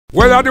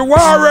Well, at the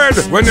Warred,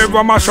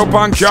 whenever mash up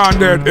and can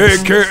dead,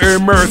 aka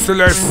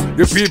merciless.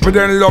 The people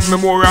then love me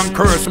more and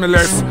curse me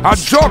less. At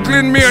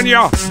Juggling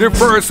Mania, the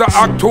 1st of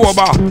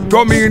October,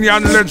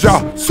 Dominion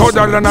Ledger,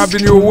 Sutherland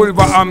Avenue,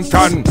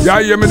 Wolverhampton.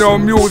 Yeah, hear me now,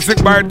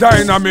 music by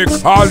Dynamic,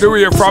 all the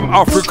way from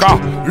Africa.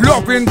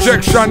 Love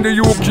Injection, the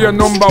UK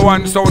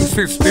 #1 sound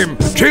system.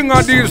 King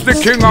of these, the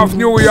king of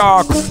New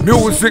York.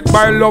 Music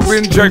by Love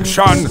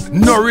Injection,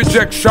 no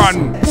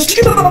rejection.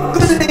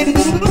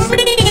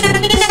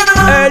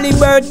 Early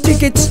bird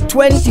tickets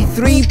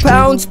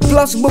 £23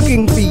 plus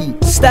booking fee.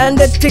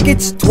 Standard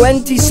tickets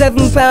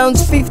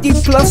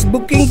 £27.50 plus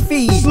booking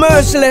fee.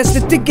 Merciless,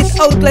 the ticket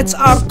outlets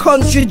are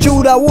Country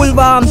Judah,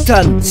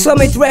 Wolverhampton,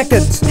 Summit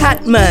Records,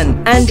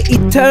 Hatman and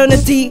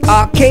Eternity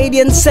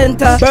Arcadian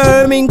Center,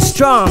 Birmingham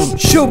Strong,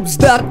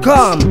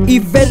 Shubs.com,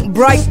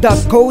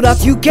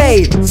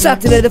 Eventbrite.co.uk.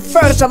 Saturday the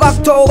 1st of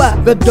October,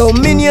 the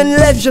Dominion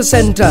Leisure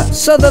Center,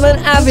 Sutherland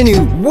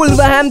Avenue,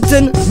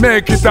 Wolverhampton.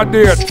 Make it a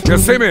date, you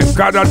see me?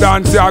 Gotta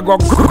dance, I go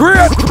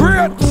great.